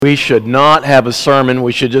We should not have a sermon,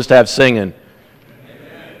 we should just have singing.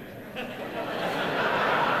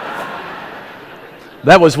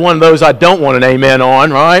 That was one of those I don't want an amen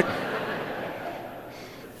on, right?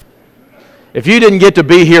 If you didn't get to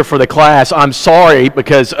be here for the class, I'm sorry,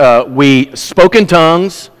 because we spoke in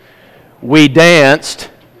tongues, we danced,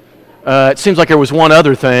 it seems like there was one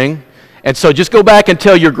other thing. And so just go back and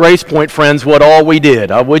tell your Grace Point friends what all we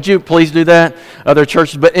did. Would you please do that? Other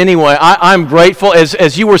churches. But anyway, I'm grateful.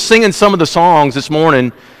 As you were singing some of the songs this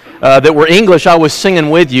morning that were English, I was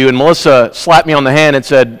singing with you. And Melissa slapped me on the hand and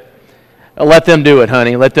said, let them do it,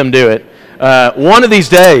 honey. Let them do it. One of these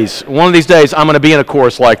days, I'm going to be in a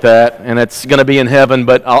chorus like that. And it's going to be in heaven.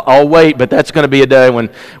 But I'll wait. But that's going to be a day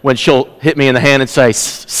when she'll hit me in the hand and say,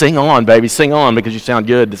 sing on, baby. Sing on, because you sound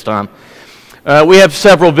good this time. We have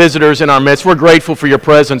several visitors in our midst. We're grateful for your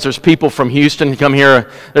presence. There's people from Houston who come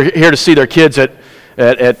here. They're here to see their kids at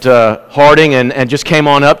Harding and just came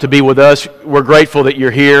on up to be with us. We're grateful that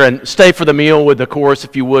you're here. And stay for the meal with the chorus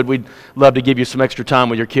if you would. We'd love to give you some extra time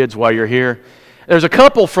with your kids while you're here. There's a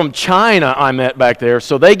couple from China I met back there,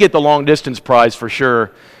 so they get the long distance prize for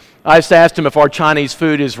sure. I just asked them if our Chinese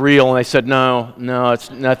food is real, and they said, no,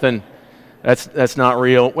 it's nothing. That's not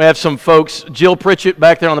real. We have some folks. Jill Pritchett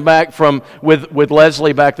back there on the back with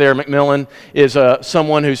Leslie back there. McMillan is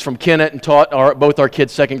someone who's from Kennett and taught both our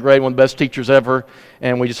kids second grade, one of the best teachers ever,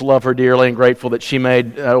 and we just love her dearly and grateful that she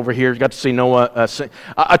made over here. Got to see Noah.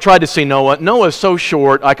 I tried to see Noah. Noah's so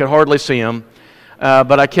short I could hardly see him,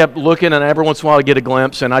 but I kept looking, and every once in a while I get a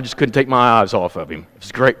glimpse, and I just couldn't take my eyes off of him. It was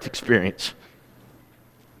a great experience.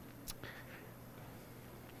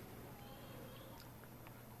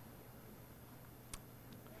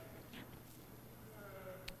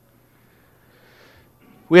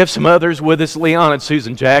 We have some others with us, Leon and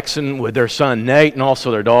Susan Jackson, with their son Nate, and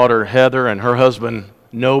also their daughter Heather, and her husband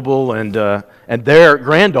Noble, and their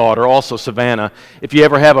granddaughter, also Savannah. If you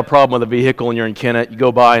ever have a problem with a vehicle and you're in Kennett, you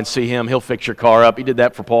go by and see him. He'll fix your car up. He did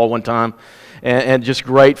that for Paul one time. And just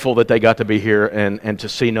grateful that they got to be here and to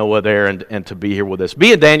see Noah there and to be here with us.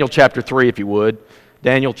 Be in Daniel chapter 3, if you would.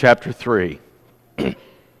 Daniel chapter 3.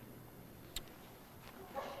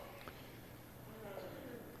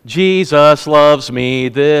 Jesus loves me,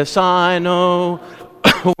 this I know,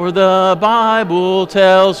 for the Bible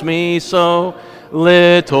tells me so.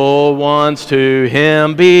 Little ones to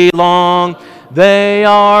Him belong. They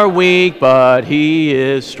are weak, but He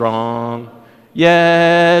is strong.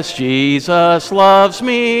 Yes, Jesus loves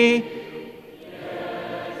me.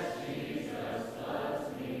 Yes, Jesus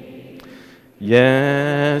loves me.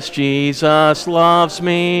 Yes, Jesus loves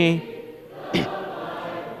me.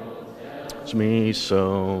 Me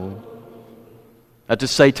so. I have to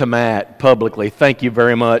say to Matt publicly, thank you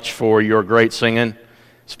very much for your great singing,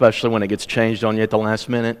 especially when it gets changed on you at the last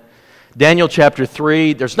minute. Daniel chapter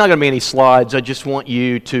 3, there's not going to be any slides. I just want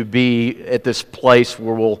you to be at this place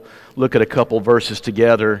where we'll look at a couple verses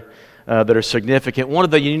together that are significant. One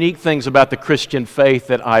of the unique things about the Christian faith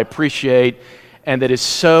that I appreciate and that is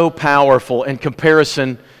so powerful in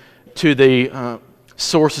comparison to the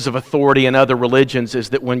sources of authority in other religions is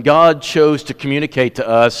that when God chose to communicate to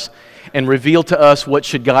us and reveal to us what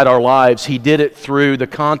should guide our lives, He did it through the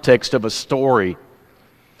context of a story,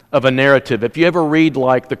 of a narrative. If you ever read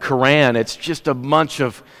like the Quran, it's just a bunch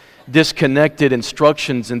of disconnected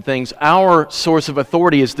instructions and things. Our source of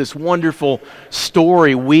authority is this wonderful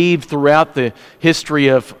story weaved throughout the history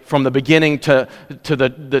of from the beginning to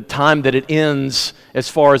the time that it ends as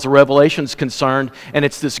far as the Revelation is concerned. And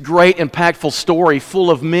it's this great impactful story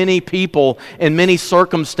full of many people and many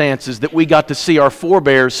circumstances that we got to see our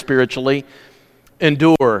forebears spiritually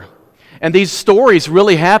endure. And these stories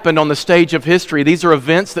really happened on the stage of history. These are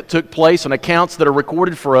events that took place and accounts that are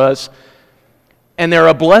recorded for us. And they're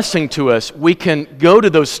a blessing to us. We can go to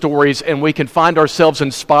those stories and we can find ourselves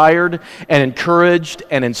inspired and encouraged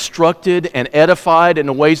and instructed and edified in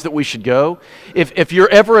the ways that we should go. If you're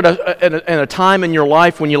ever at a time in your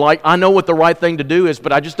life when you're like, I know what the right thing to do is,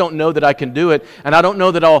 but I just don't know that I can do it, and I don't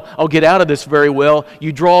know that I'll get out of this very well,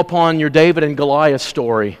 you draw upon your David and Goliath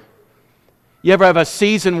story. You ever have a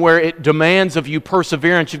season where it demands of you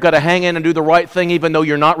perseverance? You've got to hang in and do the right thing even though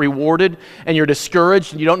you're not rewarded and you're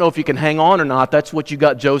discouraged and you don't know if you can hang on or not. That's what you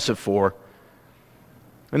got Joseph for.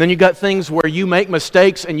 And then you got things where you make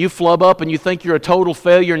mistakes and you flub up and you think you're a total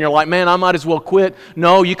failure and you're like, man, I might as well quit.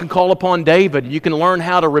 No, you can call upon David. You can learn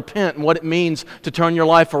how to repent and what it means to turn your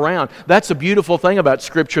life around. That's a beautiful thing about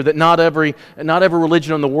Scripture, that not every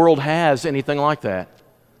religion in the world has anything like that.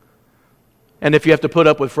 And if you have to put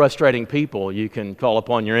up with frustrating people, you can call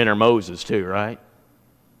upon your inner Moses too, right?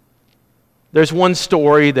 There's one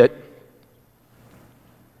story that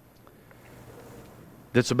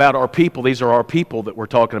that's about our people. These are our people that we're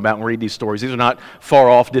talking about when we read these stories. These are not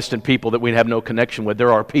far-off, distant people that we have no connection with.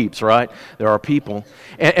 They're our peeps, right? They're our people.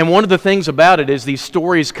 And one of the things about it is these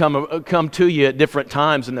stories come to you at different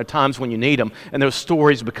times, and there are times when you need them. And those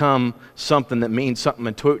stories become something that means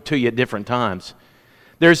something to you at different times.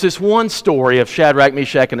 There's this one story of Shadrach,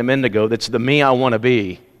 Meshach, and Abednego that's the me I want to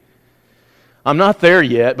be. I'm not there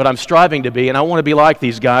yet, but I'm striving to be, and I want to be like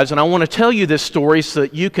these guys, and I want to tell you this story so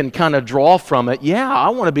that you can kind of draw from it. Yeah, I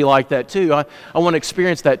want to be like that too. I want to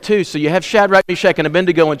experience that too. So you have Shadrach, Meshach, and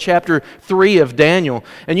Abednego in chapter 3 of Daniel,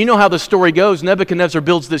 and you know how the story goes. Nebuchadnezzar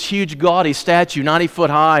builds this huge gaudy statue, 90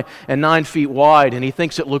 foot high and 9 feet wide, and he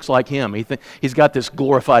thinks it looks like him. He's got this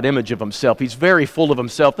glorified image of himself. He's very full of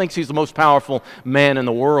himself, thinks he's the most powerful man in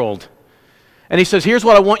the world. And he says, here's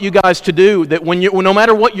what I want you guys to do, that no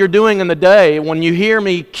matter what you're doing in the day, when you hear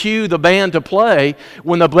me cue the band to play,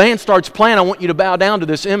 when the band starts playing, I want you to bow down to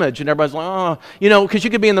this image. And everybody's like, oh, because you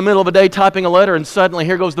could be in the middle of a day typing a letter and suddenly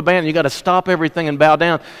here goes the band and you got to stop everything and bow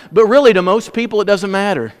down. But really, to most people, it doesn't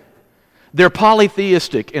matter. They're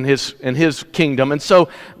polytheistic in his kingdom. And so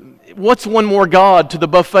what's one more God to the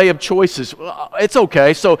buffet of choices? It's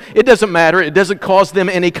okay. So it doesn't matter. It doesn't cause them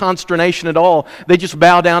any consternation at all. They just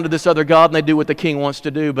bow down to this other God and they do what the king wants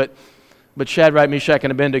to do. But Shadrach, Meshach,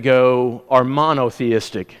 and Abednego are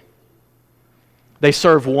monotheistic. They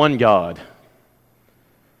serve one God.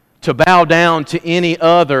 To bow down to any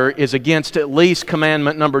other is against at least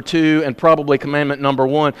commandment number 2 and probably commandment number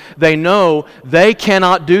 1. They know they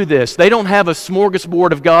cannot do this. They don't have a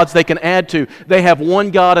smorgasbord of gods they can add to. They have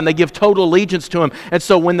one God and they give total allegiance to Him. And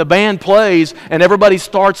so when the band plays and everybody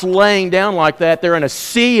starts laying down like that, they're in a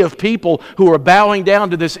sea of people who are bowing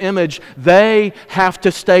down to this image. They have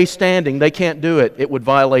to stay standing. They can't do it. It would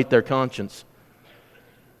violate their conscience.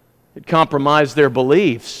 It compromised their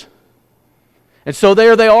beliefs. And so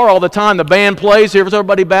there they are all the time. The band plays, here's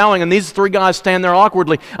everybody bowing, and these 3 guys stand there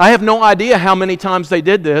awkwardly. I have no idea how many times they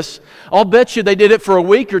did this. I'll bet you they did it for a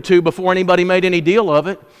week or 2 before anybody made any deal of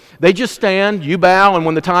it. They just stand, you bow, and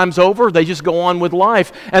when the time's over, they just go on with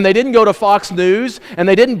life. And they didn't go to Fox News, and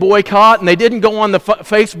they didn't boycott, and they didn't go on the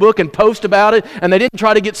Facebook and post about it, and they didn't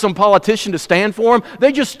try to get some politician to stand for them.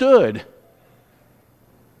 They just stood.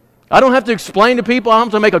 I don't have to explain to people. I don't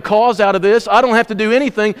have to make a cause out of this. I don't have to do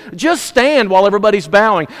anything. Just stand while everybody's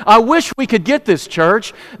bowing. I wish we could get this,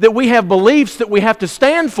 church, that we have beliefs that we have to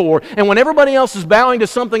stand for, and when everybody else is bowing to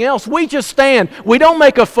something else, we just stand. We don't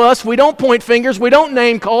make a fuss. We don't point fingers. We don't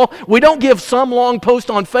name call. We don't give some long post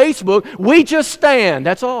on Facebook. We just stand.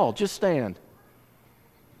 That's all. Just stand.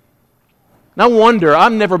 And I wonder,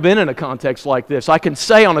 I've never been in a context like this. I can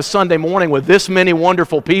say on a Sunday morning with this many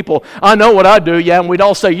wonderful people, I know what I do, yeah, and we'd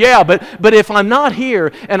all say, yeah, but if I'm not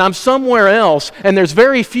here and I'm somewhere else and there's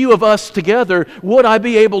very few of us together, would I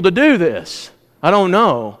be able to do this? I don't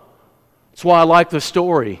know. That's why I like the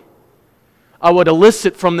story. I would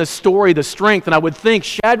elicit from this story the strength, and I would think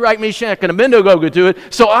Shadrach, Meshach, and Abednego could do it,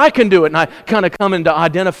 so I can do it. And I kind of come into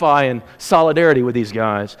identify and solidarity with these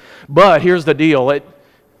guys. But here's the deal.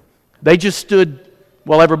 They just stood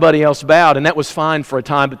while everybody else bowed, and that was fine for a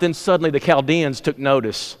time. But then suddenly the Chaldeans took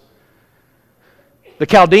notice. The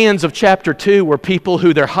Chaldeans of chapter 2 were people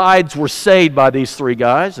who their hides were saved by these 3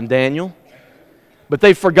 guys and Daniel. But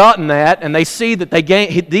they've forgotten that, and they see that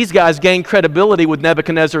these guys gained credibility with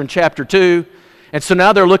Nebuchadnezzar in chapter 2. And so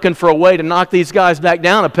now they're looking for a way to knock these guys back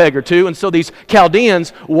down a peg or 2. And so these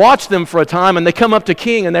Chaldeans watch them for a time, and they come up to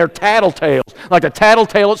king, and they're tattletales, like a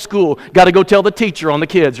tattletale at school. Got to go tell the teacher on the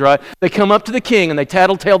kids, right? They come up to the king, and they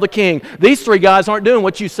tattletale the king. These 3 guys aren't doing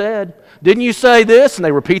what you said. Didn't you say this? And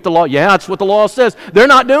they repeat the law. Yeah, that's what the law says. They're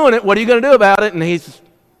not doing it. What are you going to do about it? And he's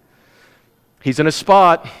in a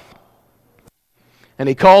spot. And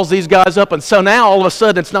he calls these guys up, and so now all of a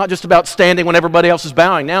sudden it's not just about standing when everybody else is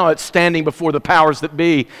bowing. Now it's standing before the powers that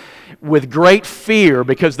be with great fear,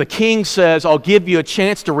 because the king says, I'll give you a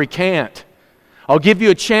chance to recant. I'll give you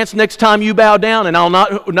a chance next time you bow down, and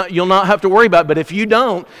you'll not have to worry about it. But if you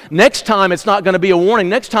don't, next time it's not going to be a warning.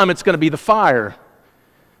 Next time it's going to be the fire.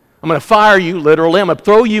 I'm going to fire you, literally. I'm going to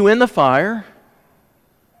throw you in the fire.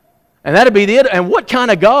 And that'd be it. And what kind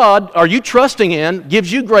of God are you trusting in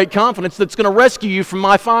gives you great confidence that's going to rescue you from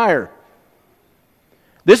my fire?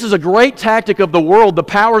 This is a great tactic of the world. The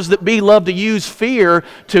powers that be love to use fear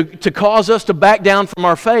to cause us to back down from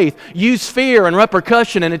our faith. Use fear and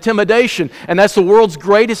repercussion and intimidation. And that's the world's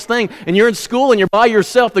greatest thing. And you're in school and you're by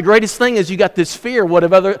yourself. The greatest thing is you got this fear. What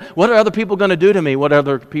are other people going to do to me? What are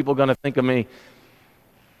other people going to think of me?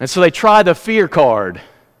 And so they try the fear card.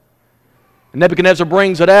 And Nebuchadnezzar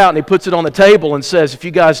brings it out and he puts it on the table and says, if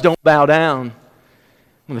you guys don't bow down, I'm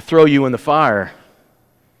going to throw you in the fire.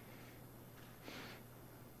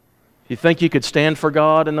 You think you could stand for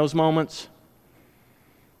God in those moments?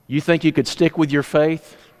 You think you could stick with your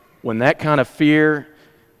faith when that kind of fear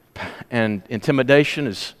and intimidation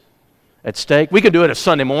is at stake? We could do it at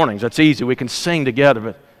Sunday mornings. That's easy. We can sing together.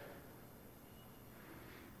 But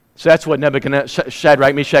so that's what Nebuchadnezzar,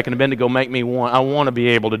 Shadrach, Meshach, and Abednego make me want. I want to be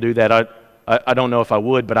able to do that. I don't know if I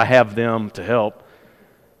would, but I have them to help.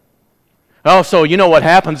 Oh, so you know what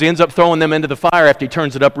happens? He ends up throwing them into the fire after he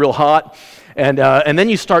turns it up real hot. And then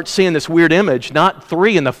you start seeing this weird image. Not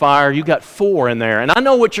 3 in the fire, you got 4 in there. And I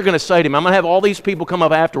know what you're going to say to me. I'm going to have all these people come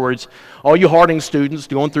up afterwards, all you Harding students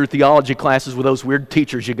going through theology classes with those weird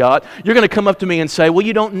teachers you got. You're going to come up to me and say, well,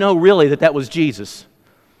 you don't know really that was Jesus.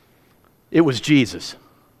 It was Jesus.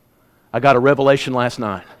 I got a revelation last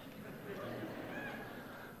night.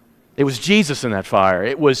 It was Jesus in that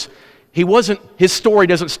fire. His story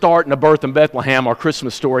doesn't start in a birth in Bethlehem or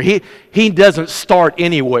Christmas story. He doesn't start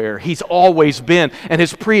anywhere. He's always been. And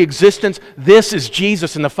his pre-existence, this is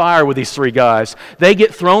Jesus in the fire with these 3 guys. They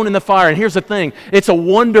get thrown in the fire. And here's the thing. It's a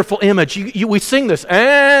wonderful image. We sing this,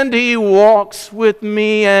 and he walks with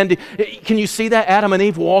me. And can you see that? Adam and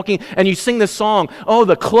Eve walking. And you sing this song. Oh,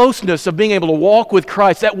 the closeness of being able to walk with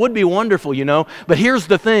Christ. That would be wonderful, you know. But here's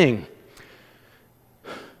the thing.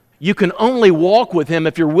 You can only walk with Him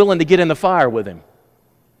if you're willing to get in the fire with Him.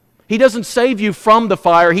 He doesn't save you from the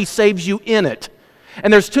fire, He saves you in it.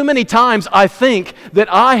 And there's too many times I think that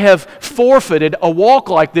I have forfeited a walk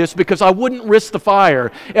like this because I wouldn't risk the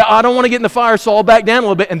fire. I don't want to get in the fire, so I'll back down a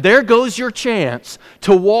little bit. And there goes your chance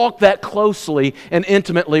to walk that closely and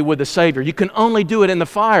intimately with the Savior. You can only do it in the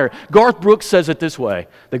fire. Garth Brooks says it this way,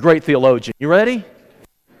 the great theologian. You ready?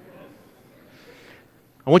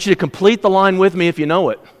 I want you to complete the line with me if you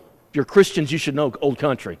know it. If you're Christians, you should know Old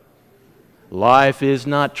Country. Life is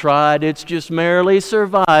not tried, it's just merely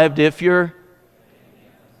survived if you're...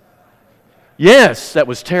 Yes, that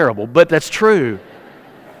was terrible, but that's true.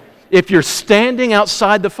 If you're standing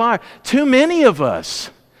outside the fire, too many of us,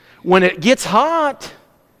 when it gets hot,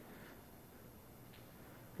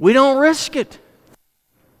 we don't risk it.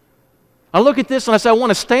 I look at this and I say, I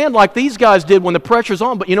want to stand like these guys did when the pressure's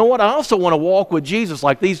on, but you know what? I also want to walk with Jesus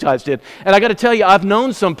like these guys did. And I got to tell you, I've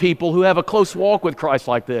known some people who have a close walk with Christ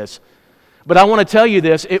like this. But I want to tell you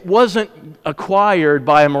this, it wasn't acquired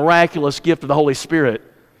by a miraculous gift of the Holy Spirit.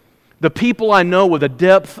 The people I know with a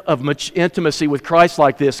depth of much intimacy with Christ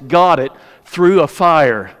like this got it through a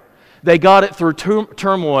fire. They got it through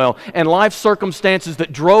turmoil and life circumstances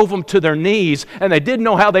that drove them to their knees, and they didn't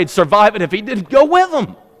know how they'd survive it if He didn't go with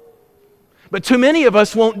them. But too many of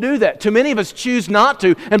us won't do that. Too many of us choose not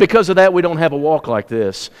to, and because of that, we don't have a walk like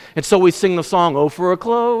this. And so we sing the song, "Oh, for a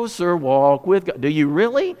closer walk with God." Do you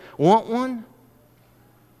really want one?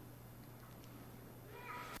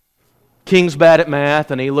 King's bad at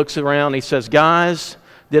math, and he looks around and he says, "Guys,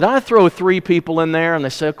 did I throw 3 people in there?" And they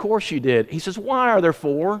say, "Of course you did." He says, "Why are there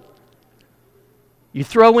 4? You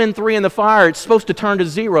throw in 3 in the fire, it's supposed to turn to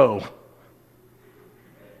 0.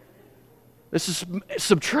 This is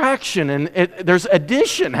subtraction, and there's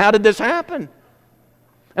addition. How did this happen?"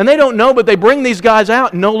 And they don't know, but they bring these guys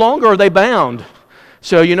out, and no longer are they bound.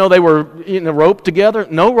 So, you know, they were roped together.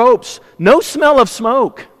 No ropes. No smell of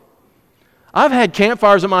smoke. I've had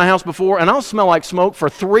campfires at my house before, and I'll smell like smoke for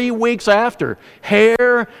 3 weeks after.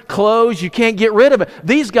 Hair, clothes, you can't get rid of it.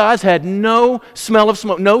 These guys had no smell of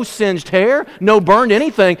smoke, no singed hair, no burned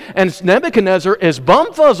anything, and Nebuchadnezzar is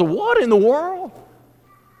bumfuzzled. What in the world?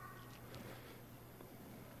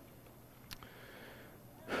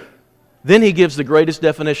 Then he gives the greatest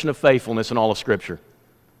definition of faithfulness in all of Scripture.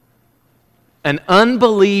 An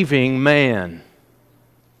unbelieving man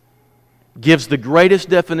gives the greatest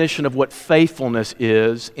definition of what faithfulness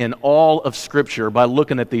is in all of Scripture by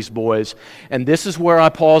looking at these boys. And this is where I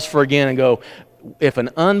pause for again and go, if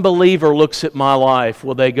an unbeliever looks at my life,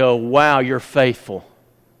 will they go, "Wow, you're faithful"?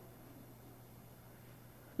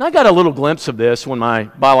 And I got a little glimpse of this when my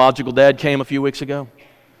biological dad came a few weeks ago.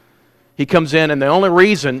 He comes in, and the only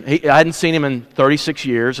reason, I hadn't seen him in 36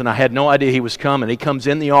 years, and I had no idea he was coming. He comes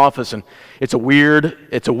in the office, and it's a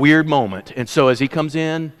weird moment. And so as he comes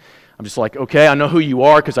in, I'm just like, "Okay, I know who you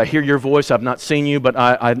are because I hear your voice. I've not seen you, but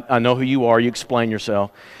I know who you are. You explain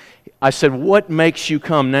yourself." I said, "What makes you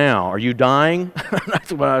come now? Are you dying?"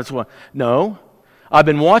 "No. I've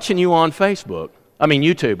been watching you on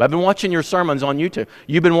YouTube. I've been watching your sermons on YouTube.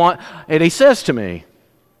 And he says to me,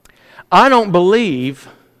 "I don't believe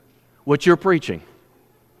what you're preaching."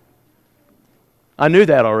 I knew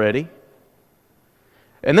that already.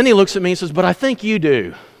 And then he looks at me and says, "But I think you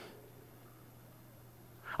do."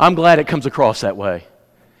 I'm glad it comes across that way.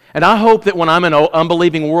 And I hope that when I'm in an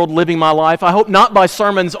unbelieving world living my life, I hope not by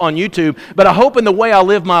sermons on YouTube, but I hope in the way I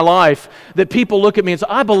live my life that people look at me and say,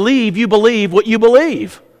 I believe you believe what you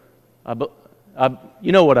believe.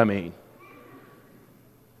 You know what I mean.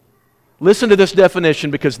 Listen to this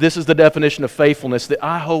definition, because this is the definition of faithfulness that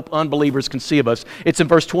I hope unbelievers can see of us. It's in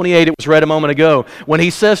verse 28, it was read a moment ago, when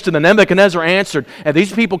he says to them, Nebuchadnezzar answered, and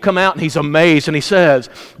these people come out and he's amazed, and he says,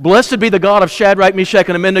 Blessed be the God of Shadrach, Meshach,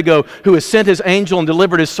 and Abednego, who has sent his angel and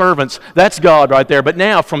delivered his servants. That's God right there. But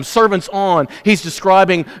now, from servants on, he's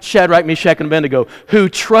describing Shadrach, Meshach, and Abednego, who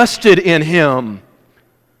trusted in him.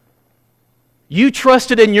 You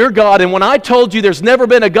trusted in your God, and when I told you there's never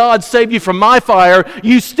been a God save you from my fire,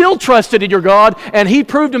 you still trusted in your God, and he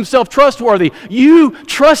proved himself trustworthy. You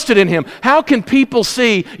trusted in him. How can people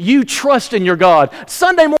see you trust in your God?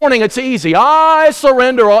 Sunday morning, it's easy. I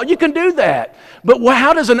surrender all. You can do that. But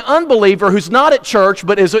how does an unbeliever who's not at church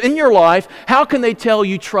but is in your life, how can they tell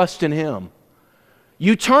you trust in him?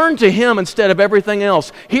 You turn to him instead of everything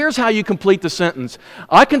else. Here's how you complete the sentence.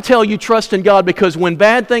 I can tell you trust in God because when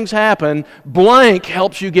bad things happen, blank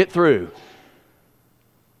helps you get through.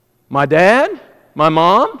 My dad? My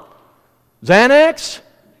mom? Xanax?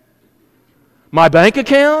 My bank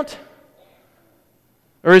account?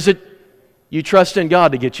 Or is it you trust in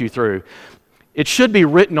God to get you through? It should be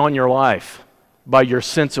written on your life by your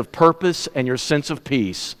sense of purpose and your sense of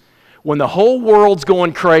peace. When the whole world's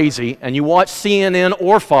going crazy, and you watch CNN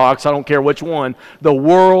or Fox, I don't care which one, the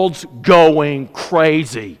world's going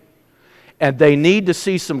crazy. And they need to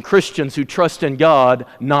see some Christians who trust in God,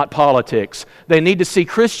 not politics. They need to see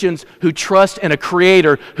Christians who trust in a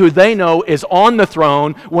Creator who they know is on the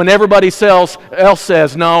throne when everybody else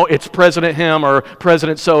says, no, it's President him or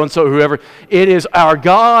President so-and-so, whoever. It is our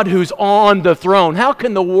God who's on the throne. How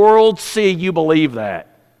can the world see you believe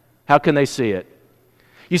that? How can they see it?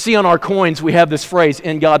 You see, on our coins, we have this phrase,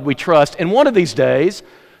 in God we trust. And one of these days,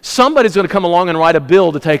 somebody's going to come along and write a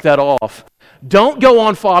bill to take that off. Don't go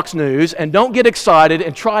on Fox News and don't get excited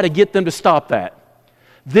and try to get them to stop that.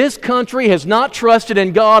 This country has not trusted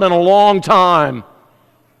in God in a long time.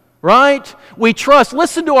 Right? We trust,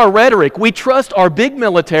 listen to our rhetoric. We trust our big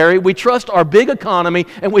military, we trust our big economy,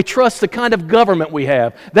 and we trust the kind of government we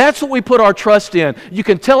have. That's what we put our trust in. You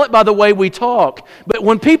can tell it by the way we talk. But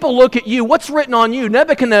when people look at you, what's written on you?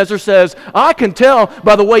 Nebuchadnezzar says, I can tell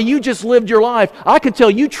by the way you just lived your life. I can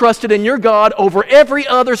tell you trusted in your God over every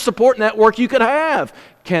other support network you could have.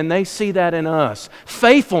 Can they see that in us?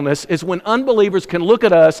 Faithfulness is when unbelievers can look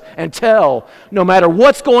at us and tell, no matter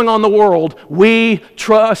what's going on in the world, we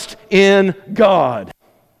trust in God.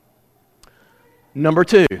 Number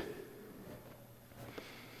 2,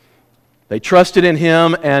 they trusted in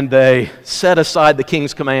him and they set aside the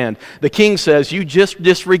king's command. The king says, you just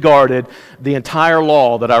disregarded the entire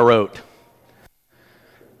law that I wrote.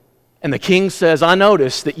 And the king says, I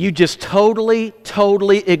noticed that you just totally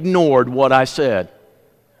ignored what I said.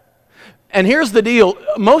 And here's the deal.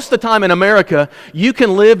 Most of the time in America, you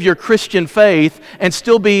can live your Christian faith and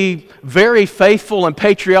still be very faithful and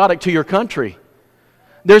patriotic to your country.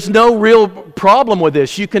 There's no real problem with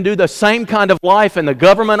this. You can do the same kind of life, and the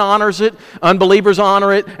government honors it, unbelievers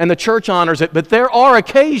honor it, and the church honors it. But there are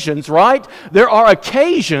occasions, right? There are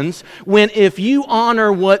occasions when if you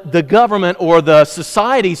honor what the government or the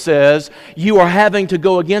society says, you are having to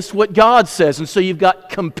go against what God says. And so you've got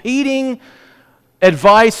competing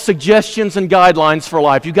advice, suggestions, and guidelines for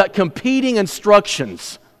life. You've got competing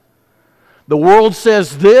instructions. The world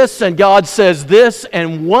says this, and God says this,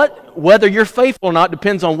 and whether you're faithful or not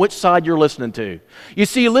depends on which side you're listening to. You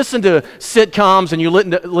see, you listen to sitcoms and you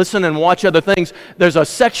listen and watch other things. There's a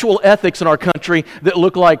sexual ethics in our country that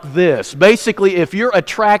look like this. Basically, if you're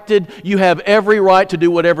attracted, you have every right to do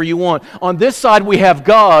whatever you want. On this side, we have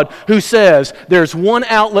God who says there's one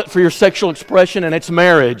outlet for your sexual expression, and it's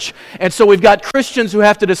marriage. And so we've got Christians who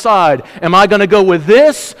have to decide, am I going to go with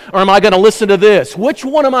this or am I going to listen to this? Which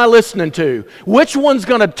one am I listening to? Which one's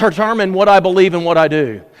going to determine what I believe and what I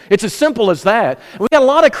do? It's as simple as that. We've got a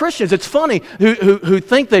lot of Christians, it's funny, who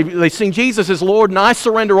think they sing Jesus as Lord and I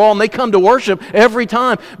surrender all, and they come to worship every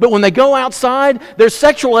time. But when they go outside, their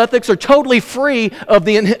sexual ethics are totally free of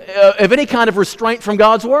any kind of restraint from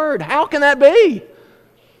God's Word. How can that be?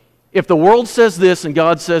 If the world says this and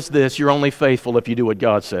God says this, you're only faithful if you do what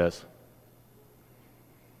God says.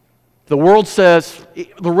 The world says,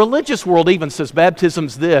 the religious world even says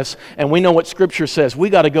baptism's this, and we know what Scripture says. We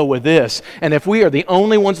got to go with this. And if we are the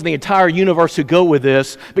only ones in the entire universe who go with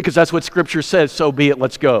this, because that's what Scripture says, so be it,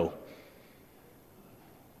 let's go.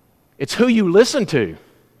 It's who you listen to.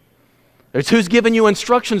 It's who's giving you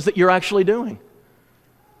instructions that you're actually doing.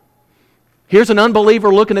 Here's an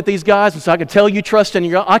unbeliever looking at these guys and says, I can tell you trust in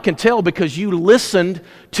your God. I can tell because you listened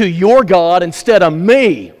to your God instead of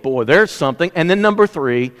me. Boy, there's something. And then number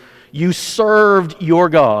 3, you served your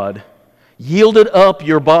God, yielded up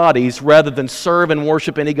your bodies rather than serve and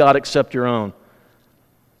worship any God except your own.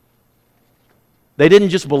 They didn't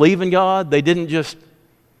just believe in God. They didn't just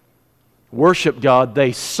worship God.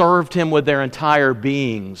 They served Him with their entire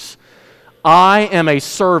beings. I am a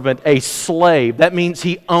servant, a slave. That means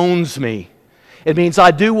He owns me. It means I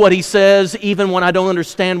do what He says even when I don't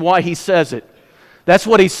understand why He says it. That's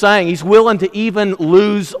what He's saying. He's willing to even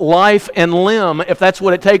lose life and limb if that's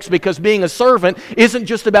what it takes, because being a servant isn't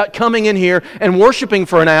just about coming in here and worshiping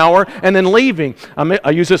for an hour and then leaving. I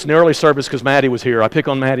use this in the early service because Maddie was here. I pick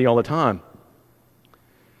on Maddie all the time.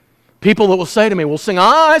 People that will say to me, will sing,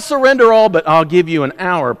 I surrender all, but I'll give you an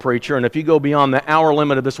hour, preacher, and if you go beyond the hour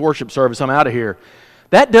limit of this worship service, I'm out of here.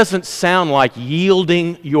 That doesn't sound like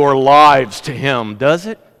yielding your lives to Him, does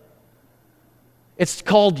it? It's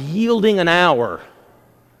called yielding an hour.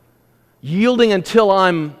 Yielding until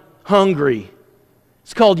I'm hungry.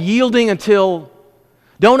 It's called yielding until,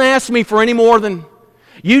 don't ask me for any more than,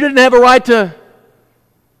 you didn't have a right to.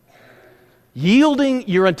 Yielding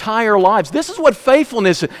your entire lives. This is what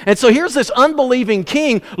faithfulness is. And so here's this unbelieving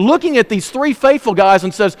king looking at these 3 faithful guys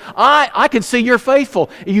and says, I can see you're faithful.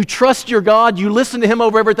 You trust your God, you listen to Him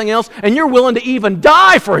over everything else, and you're willing to even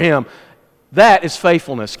die for Him. That is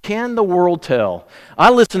faithfulness. Can the world tell? I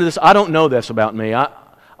listen to this. I don't know this about me.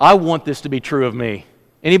 I want this to be true of me.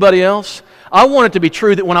 Anybody else? I want it to be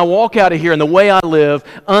true that when I walk out of here and the way I live,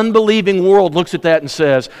 unbelieving world looks at that and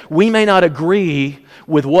says, we may not agree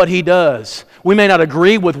with what he does. We may not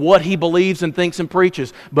agree with what he believes and thinks and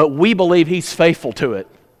preaches, but we believe he's faithful to it.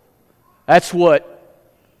 That's what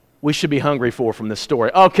we should be hungry for from this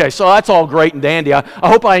story. Okay, so that's all great and dandy. I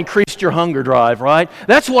hope I increased your hunger drive, right?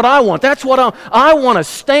 That's what I want. That's what I want to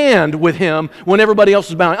stand with him when everybody else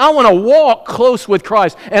is bowing. I want to walk close with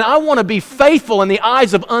Christ, and I want to be faithful in the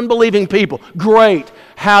eyes of unbelieving people. Great.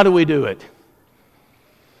 How do we do it?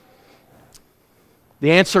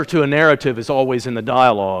 The answer to a narrative is always in the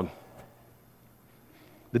dialogue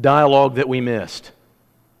that we missed.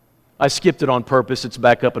 I skipped it on purpose. It's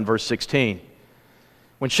back up in verse 16.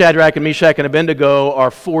 When Shadrach and Meshach and Abednego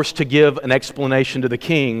are forced to give an explanation to the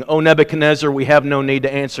king, O Nebuchadnezzar, we have no need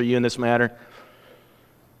to answer you in this matter.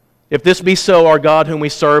 If this be so, our God whom we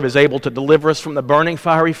serve is able to deliver us from the burning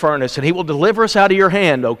fiery furnace, and he will deliver us out of your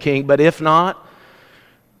hand, O king. But if not,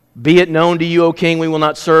 be it known to you, O king, we will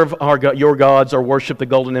not serve your gods or worship the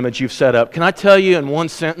golden image you've set up. Can I tell you in one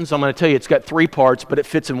sentence? I'm going to tell you it's got 3 parts, but it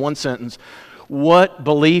fits in one sentence. What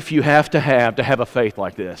belief you have to have a faith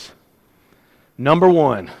like this. Number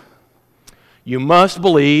 1, you must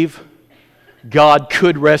believe God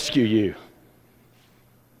could rescue you.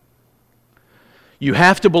 You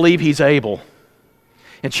have to believe he's able.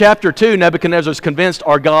 In chapter 2, Nebuchadnezzar is convinced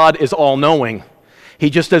our God is all-knowing. He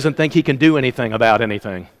just doesn't think he can do anything about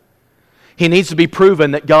anything. He needs to be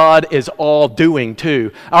proven that God is all-doing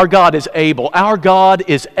too. Our God is able. Our God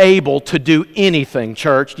is able to do anything,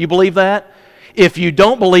 church. Do you believe that? If you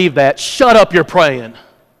don't believe that, shut up your praying.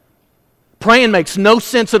 Praying makes no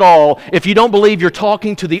sense at all if you don't believe you're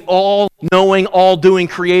talking to the all-knowing, all-doing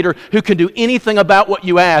Creator who can do anything about what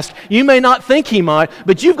you ask. You may not think he might,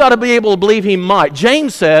 but you've got to be able to believe he might.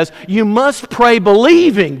 James says you must pray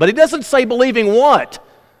believing, but he doesn't say believing what?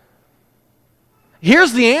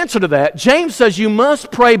 Here's the answer to that. James says you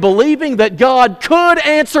must pray believing that God could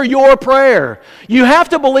answer your prayer. You have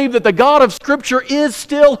to believe that the God of Scripture is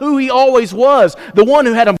still who he always was, the one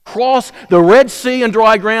who had him cross the Red Sea and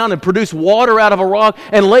dry ground and produce water out of a rock,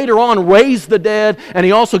 and later on raised the dead, and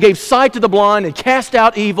he also gave sight to the blind and cast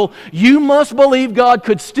out evil. You must believe God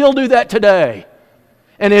could still do that today.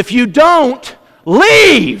 And if you don't,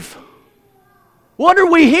 leave. What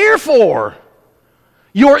are we here for?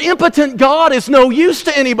 Your impotent God is no use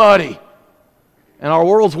to anybody. And our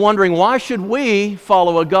world's wondering, why should we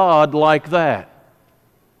follow a God like that?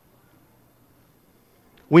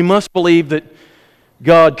 We must believe that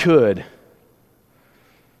God could.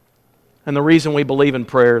 And the reason we believe in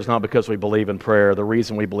prayer is not because we believe in prayer. The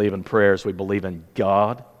reason we believe in prayer is we believe in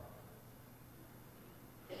God.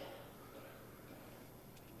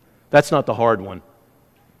 That's not the hard one.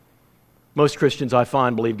 Most Christians, I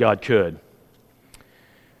find, believe God could.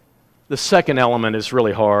 The second element is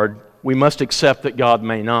really hard. We must accept that God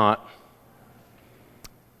may not.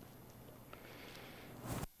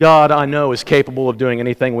 God, I know, is capable of doing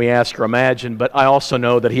anything we ask or imagine, but I also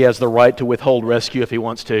know that he has the right to withhold rescue if he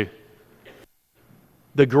wants to.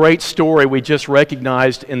 The great story we just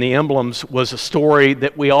recognized in the emblems was a story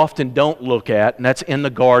that we often don't look at, and that's in the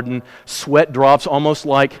garden. Sweat drops almost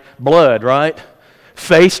like blood, right?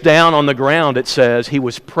 Face down on the ground, it says. He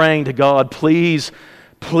was praying to God, please,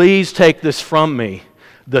 please take this from me.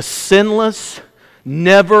 The sinless,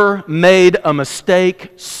 never made a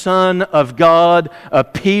mistake Son of God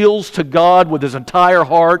appeals to God with his entire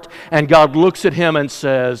heart, and God looks at him and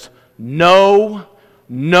says, no,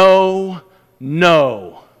 no,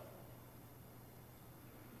 no.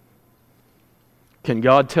 Can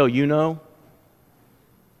God tell you no?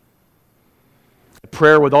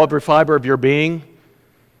 Prayer with all every fiber of your being.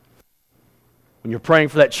 When you're praying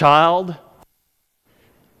for that child,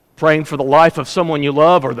 praying for the life of someone you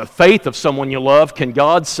love or the faith of someone you love, can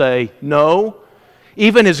God say no?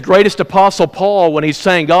 Even his greatest apostle, Paul, when he's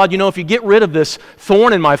saying, God, if you get rid of this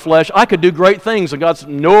thorn in my flesh, I could do great things. And God says,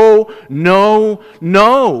 no, no,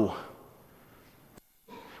 no.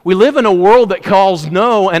 We live in a world that calls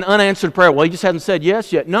no an unanswered prayer. Well, he just hasn't said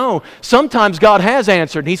yes yet. No. Sometimes God has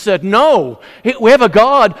answered, and he said no. We have a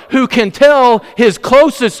God who can tell his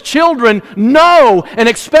closest children no and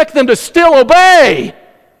expect them to still obey.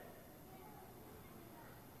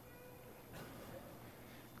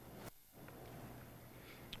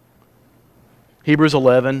 Hebrews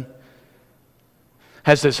 11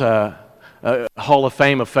 has this Hall of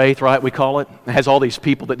Fame of faith, right, we call it. It has all these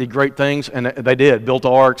people that did great things, and they did, built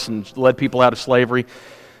arks and led people out of slavery.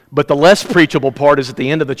 But the less preachable part is at the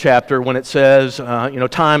end of the chapter when it says,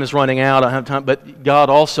 time is running out, I don't have time. But God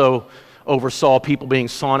also oversaw people being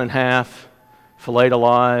sawn in half, filleted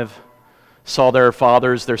alive, saw their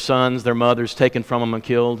fathers, their sons, their mothers taken from them and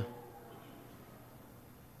killed.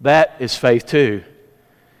 That is faith too.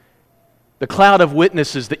 The cloud of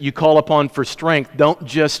witnesses that you call upon for strength don't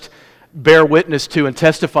just bear witness to and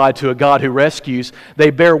testify to a God who rescues. They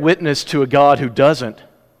bear witness to a God who doesn't.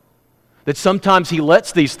 That sometimes he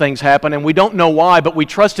lets these things happen and we don't know why, but we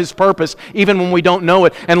trust his purpose even when we don't know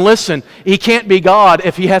it. And listen, he can't be God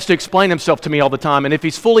if he has to explain himself to me all the time. And if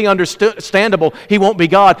he's fully understandable, he won't be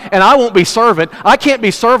God. And I won't be servant. I can't be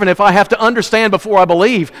servant if I have to understand before I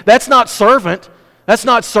believe. That's not servant. That's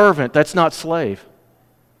not servant. That's not slave.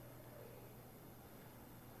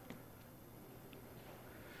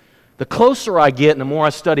 The closer I get and the more I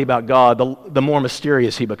study about God, the more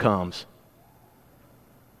mysterious he becomes.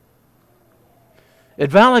 At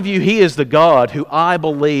Valley View, he is the God who I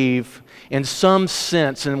believe in some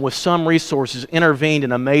sense and with some resources intervened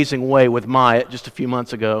in an amazing way with Myatt just a few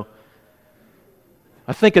months ago.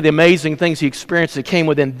 I think of the amazing things he experienced that came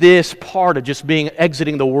within this part of just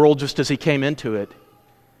exiting the world just as he came into it.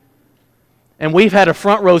 And we've had a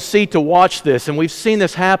front row seat to watch this, and we've seen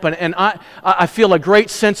this happen, and I feel a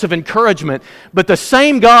great sense of encouragement. But the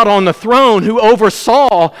same God on the throne who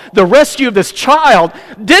oversaw the rescue of this child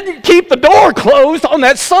didn't keep the door closed on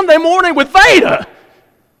that Sunday morning with Veda.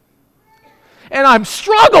 And I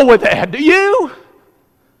struggle with that. Do you?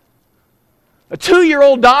 A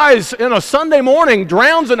 2-year-old dies in a Sunday morning,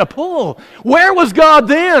 drowns in a pool. Where was God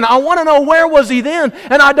then? I want to know, where was he then?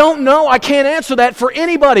 And I don't know. I can't answer that for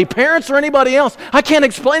anybody, parents or anybody else. I can't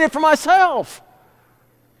explain it for myself.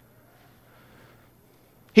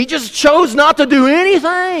 He just chose not to do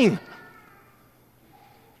anything.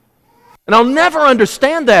 And I'll never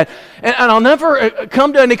understand that. And I'll never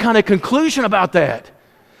come to any kind of conclusion about that.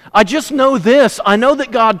 I just know this. I know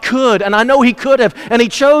that God could, and I know he could have, and he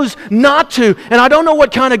chose not to. And I don't know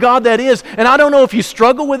what kind of God that is. And I don't know if you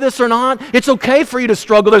struggle with this or not. It's okay for you to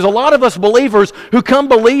struggle. There's a lot of us believers who come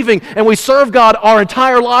believing, and we serve God our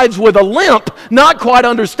entire lives with a limp, not quite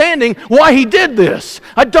understanding why he did this.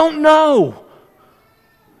 I don't know.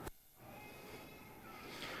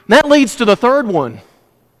 And that leads to the third one.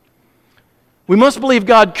 We must believe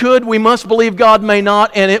God could, we must believe God may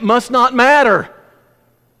not, and it must not matter.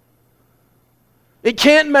 It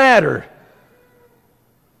can't matter.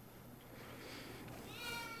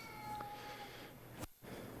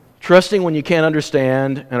 Trusting when you can't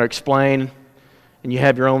understand and explain, and you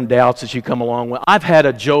have your own doubts as you come along. Well, I've had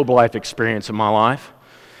a Job life experience in my life.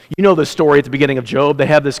 You know the story at the beginning of Job. They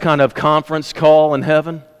have this kind of conference call in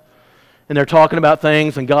heaven, and they're talking about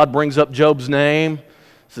things, and God brings up Job's name.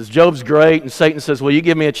 Says, Job's great, and Satan says, will you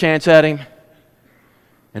give me a chance at him?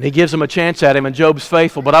 And he gives him a chance at him, and Job's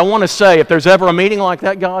faithful. But I want to say, if there's ever a meeting like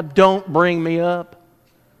that, God, don't bring me up.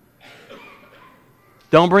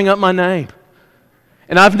 Don't bring up my name.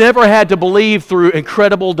 And I've never had to believe through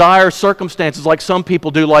incredible dire circumstances like some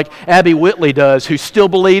people do, like Abby Whitley does, who still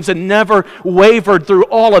believes and never wavered through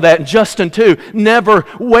all of that. And Justin, too, never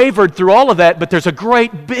wavered through all of that. But there's a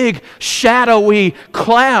great big shadowy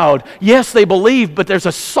cloud. Yes, they believe, but there's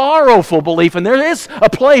a sorrowful belief. And there is a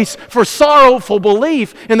place for sorrowful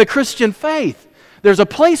belief in the Christian faith. There's a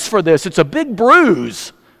place for this. It's a big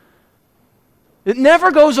bruise. It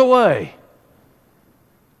never goes away.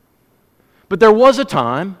 But there was a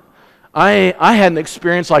time, I had an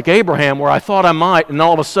experience like Abraham where I thought I might, and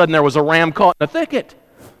all of a sudden there was a ram caught in a thicket.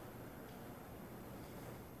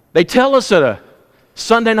 They tell us at a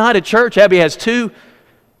Sunday night at church, Abby has 2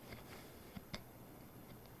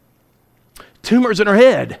 tumors in her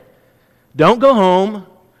head. Don't go home.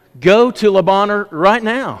 Go to Le Bonheur right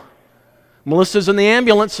now. Melissa's in the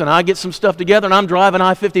ambulance, and I get some stuff together, and I'm driving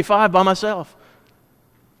I-55 by myself.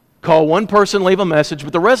 Call one person, leave a message,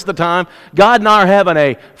 but the rest of the time, God and I are having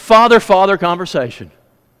a father-father conversation.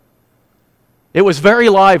 It was very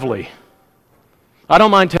lively. I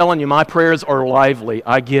don't mind telling you, my prayers are lively.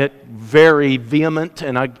 I get very vehement,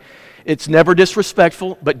 and it's never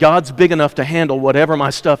disrespectful, but God's big enough to handle whatever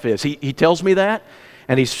my stuff is. He tells me that,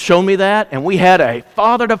 and He's shown me that, and we had a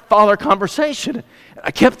father-to-father conversation.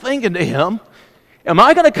 I kept thinking to Him, am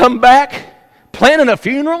I going to come back planning a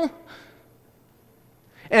funeral?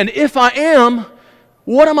 And if I am,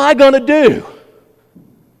 what am I going to do?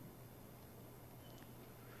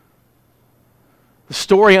 The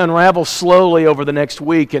story unravels slowly over the next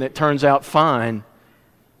week, and it turns out fine.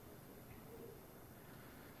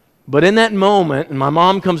 But in that moment, and my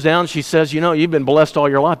mom comes down, she says, you've been blessed all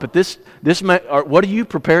your life, but what are you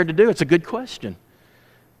prepared to do? It's a good question.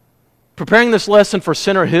 Preparing this lesson for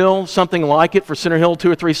Center Hill, something like it for Center Hill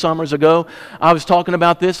 2 or 3 summers ago, I was talking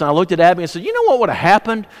about this, and I looked at Abby and said, you know what would have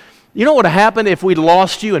happened? You know what would have happened if we'd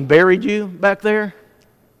lost you and buried you back there?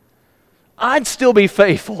 I'd still be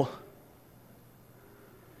faithful.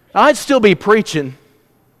 I'd still be preaching.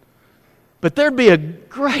 But there'd be a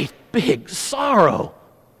great big sorrow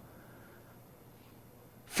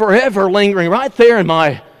forever lingering right there in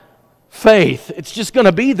my faith. It's just going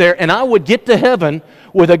to be there, and I would get to heaven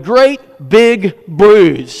with a great big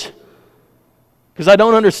bruise because I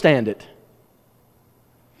don't understand it.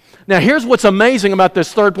 Now, here's what's amazing about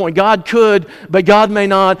this third point. God could, but God may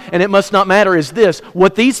not, and it must not matter is this.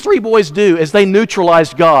 What these 3 boys do is they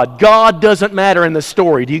neutralize God. God doesn't matter in the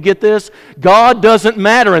story. Do you get this? God doesn't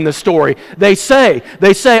matter in the story. They say,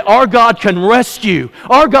 our God can rescue.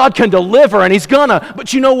 Our God can deliver, and He's gonna.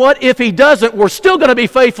 But you know what? If He doesn't, we're still going to be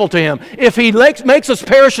faithful to Him. If He makes us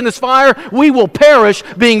perish in this fire, we will perish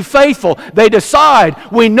being faithful. They decide,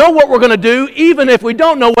 we know what we're going to do, even if we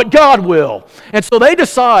don't know what God will. And so they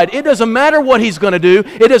decide, it doesn't matter what He's going to do.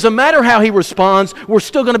 It doesn't matter how He responds. We're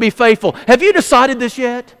still going to be faithful. Have you decided this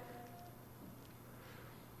yet?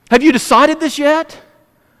 Have you decided this yet?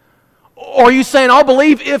 Or are you saying, I'll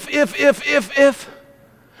believe if?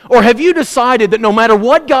 Or have you decided that no matter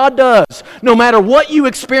what God does, no matter what you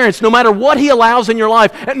experience, no matter what He allows in your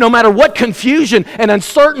life, and no matter what confusion and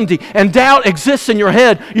uncertainty and doubt exists in your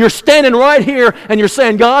head, you're standing right here and you're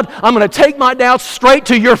saying, God, I'm going to take my doubts straight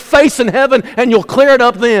to your face in heaven and you'll clear it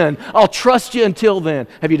up then. I'll trust you until then.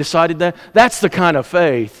 Have you decided that? That's the kind of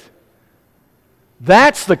faith.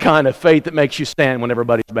 That's the kind of faith that makes you stand when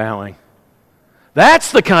everybody's bowing.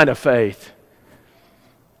 That's the kind of faith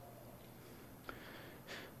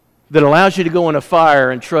that allows you to go in a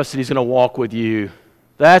fire and trust that He's going to walk with you.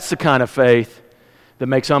 That's the kind of faith that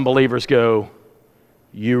makes unbelievers go,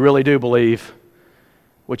 you really do believe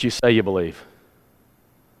what you say you believe.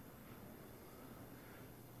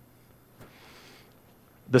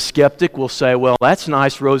 The skeptic will say, well, that's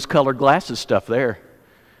nice rose-colored glasses stuff there.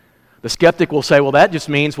 The skeptic will say, well, that just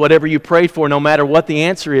means whatever you prayed for, no matter what the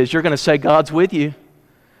answer is, you're going to say God's with you.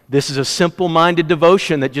 This is a simple-minded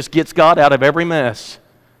devotion that just gets God out of every mess.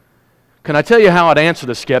 Can I tell you how I'd answer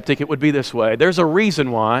the skeptic? It would be this way. There's a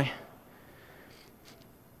reason why.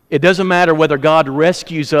 It doesn't matter whether God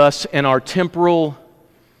rescues us in our temporal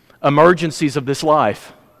emergencies of this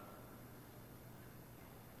life.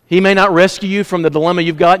 He may not rescue you from the dilemma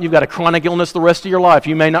you've got. You've got a chronic illness the rest of your life.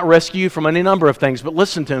 He may not rescue you from any number of things. But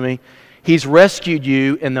listen to me. He's rescued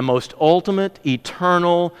you in the most ultimate,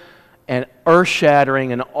 eternal, and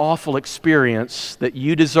earth-shattering and awful experience that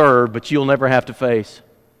you deserve, but you'll never have to face.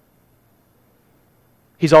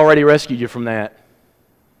 He's already rescued you from that.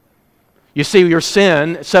 You see, your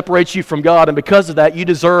sin separates you from God, and because of that, you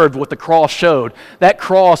deserved what the cross showed. That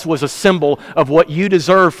cross was a symbol of what you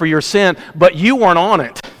deserved for your sin, but you weren't on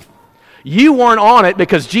it. You weren't on it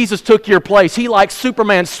because Jesus took your place. He, like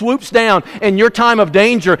Superman, swoops down in your time of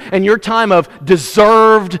danger and your time of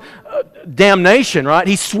deserved damnation, right?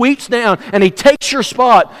 He sweeps down and He takes your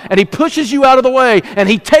spot and He pushes you out of the way and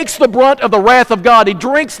He takes the brunt of the wrath of God. He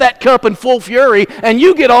drinks that cup in full fury and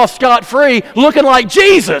you get off scot-free looking like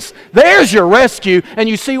Jesus. There's your rescue. And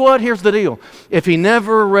you see what? Here's the deal. If He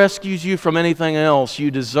never rescues you from anything else,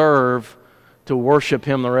 you deserve to worship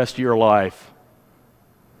Him the rest of your life.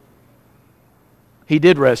 He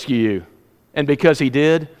did rescue you. And because He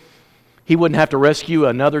did, He wouldn't have to rescue you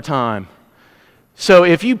another time. So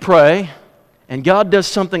if you pray and God does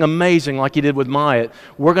something amazing like He did with Myatt,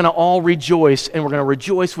 we're going to all rejoice, and we're going to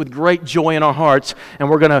rejoice with great joy in our hearts, and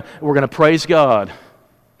we're going to praise God.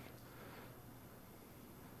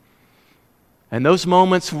 And those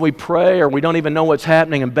moments when we pray or we don't even know what's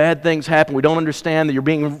happening and bad things happen, we don't understand that you're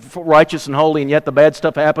being righteous and holy and yet the bad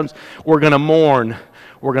stuff happens, we're going to mourn.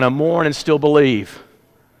 We're going to mourn and still believe.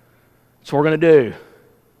 That's what we're going to do.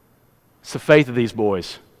 It's the faith of these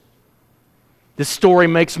boys. This story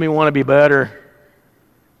makes me want to be better.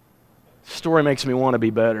 This story makes me want to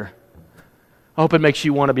be better. I hope it makes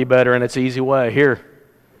you want to be better in its easy way. Here,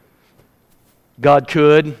 God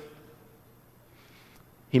could.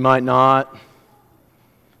 He might not.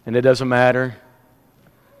 And it doesn't matter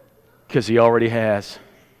because He already has.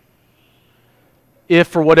 If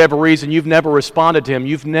for whatever reason you've never responded to Him,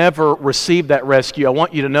 you've never received that rescue, I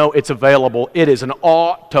want you to know it's available. It is an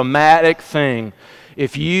automatic thing.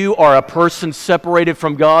 If you are a person separated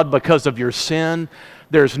from God because of your sin,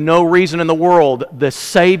 there's no reason in the world. The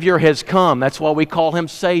Savior has come. That's why we call Him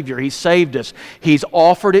Savior. He saved us. He's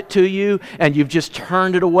offered it to you, and you've just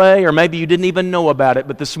turned it away, or maybe you didn't even know about it,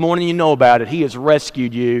 but this morning you know about it. He has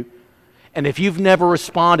rescued you. And if you've never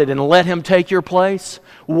responded and let Him take your place,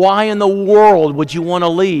 why in the world would you want to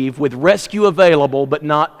leave with rescue available but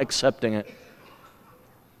not accepting it?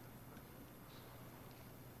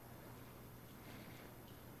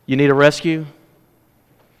 You need a rescue?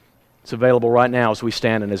 It's available right now as we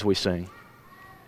stand and as we sing.